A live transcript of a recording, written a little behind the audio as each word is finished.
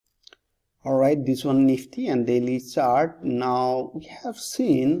Alright, this one Nifty and daily chart. Now we have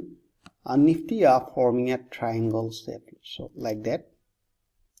seen a Nifty are forming a triangle shape, so like that.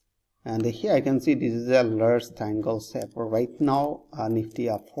 And here I can see this is a large triangle shape. Right now Nifty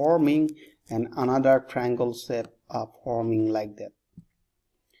are forming and another triangle shape are forming like that.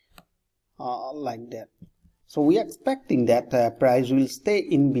 So we are expecting that price will stay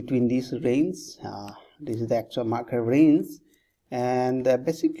in between this range. This is the actual market range, and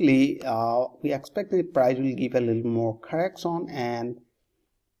basically we expect the price will give a little more correction, and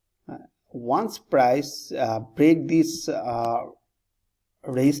once price break this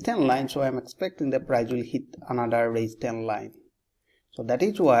resistance line, so I'm expecting the price will hit another resistance line. So that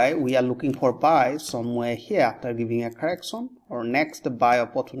is why we are looking for buy somewhere here after giving a correction, or next buy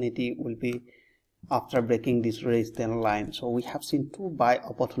opportunity will be after breaking this resistance line. So we have seen two buy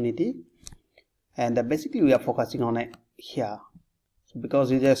opportunity, and basically we are focusing on it here, so because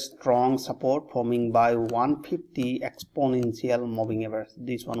it's a strong support forming by 150 exponential moving average.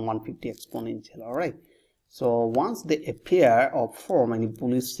 This one 150 exponential. All right, so once they appear or form any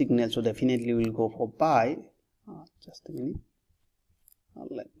bullish signal, so definitely we'll go for buy. Just a minute,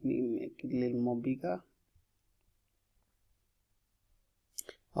 let me make it a little more bigger.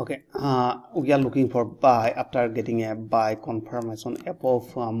 Okay, we are looking for buy after getting a buy confirmation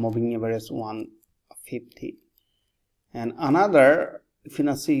above moving average 150. And another, if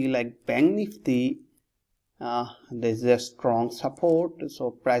you see like Bank Nifty, there's a strong support,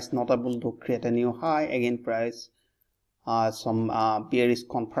 so price not able to create a new high. Again price some bearish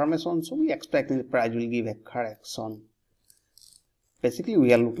confirmation, so we expecting the price will give a correction. Basically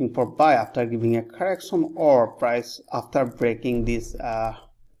we are looking for buy after giving a correction, or price after breaking this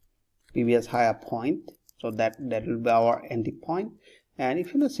previous higher point, so that will be our entry point. And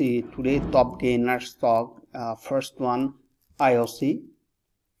if you see today top gainer stock, first one IOC,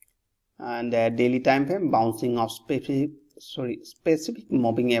 and daily time frame bouncing off specific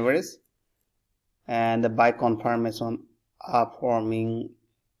moving average, and the buy confirmation are forming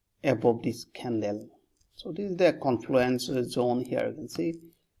above this candle. So this is the confluence zone. Here you can see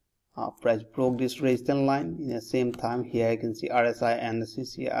price broke this resistance line. In the same time here you can see RSI and the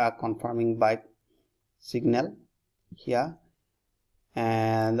CC are confirming buy signal here,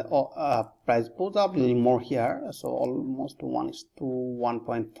 and price goes up a little more here, so almost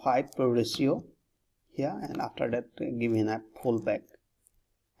 1:1.5 per ratio here, and after that giving a pullback.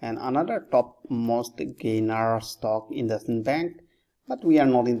 And another topmost gainer stock Industrial Bank, but we are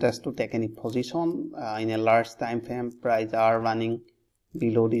not interested to take any position in a large time frame. Price are running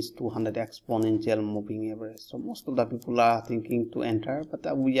below this 200 exponential moving average, so most of the people are thinking to enter,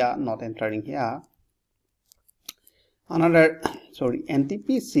 but we are not entering here. Another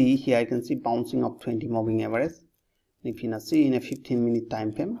NTPC, here I can see bouncing up 20 moving average. If you see in a 15-minute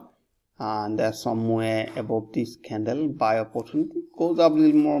time frame, and somewhere above this candle buy opportunity, goes up a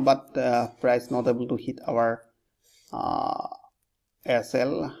little more, but price not able to hit our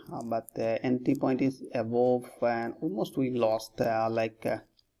SL, but the entry point is above, and almost we lost like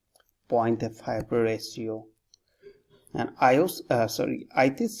 0.5 ratio. And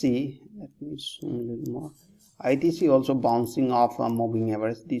ITC, let me zoom a little more. ITC also bouncing off a moving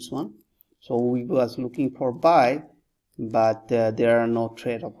average, this one. So we was looking for buy, but there are no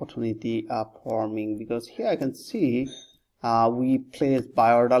trade opportunity forming, because here I can see we placed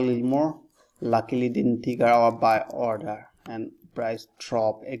buy order a little more. Luckily didn't trigger our buy order, and price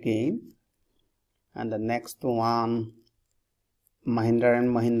drop again. And the next one Mahindra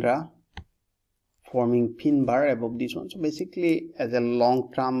and Mahindra forming pin bar above this one. So basically as a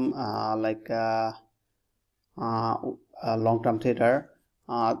long-term long-term trader,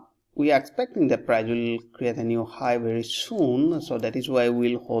 we are expecting that price will create a new high very soon, so that is why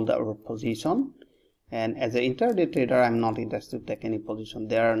we'll hold our position. And as an intraday trader, I'm not interested to take any position.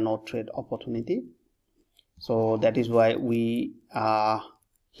 There are no trade opportunity, so that is why we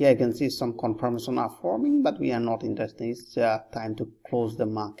here I can see some confirmation are forming, but we are not interested. It's time to close the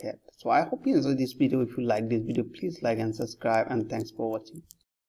market. So I hope you enjoyed this video. If you like this video, please like and subscribe, and thanks for watching.